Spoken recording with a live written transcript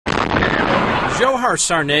Dzhokhar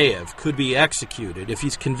Tsarnaev could be executed if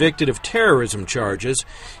he's convicted of terrorism charges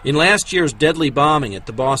in last year's deadly bombing at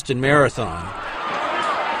the Boston Marathon.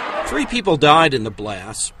 3 people died in the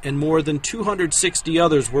blasts, and more than 260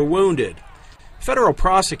 others were wounded. Federal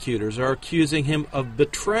prosecutors are accusing him of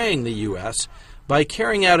betraying the U.S. by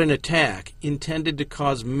carrying out an attack intended to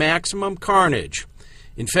cause maximum carnage.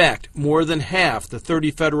 In fact, more than half the 30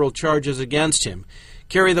 federal charges against him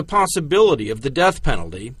carry the possibility of the death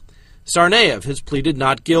penalty. Tsarnaev has pleaded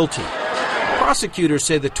not guilty. Prosecutors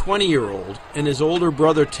say the 20-year-old and his older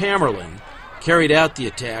brother Tamerlan carried out the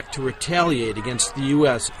attack to retaliate against the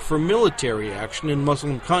U.S. for military action in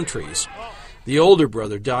Muslim countries. The older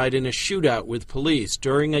brother died in a shootout with police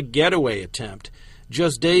during a getaway attempt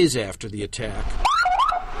just days after the attack,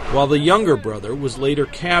 while the younger brother was later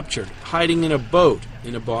captured hiding in a boat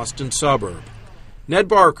in a Boston suburb. Ned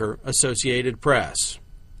Barker, Associated Press.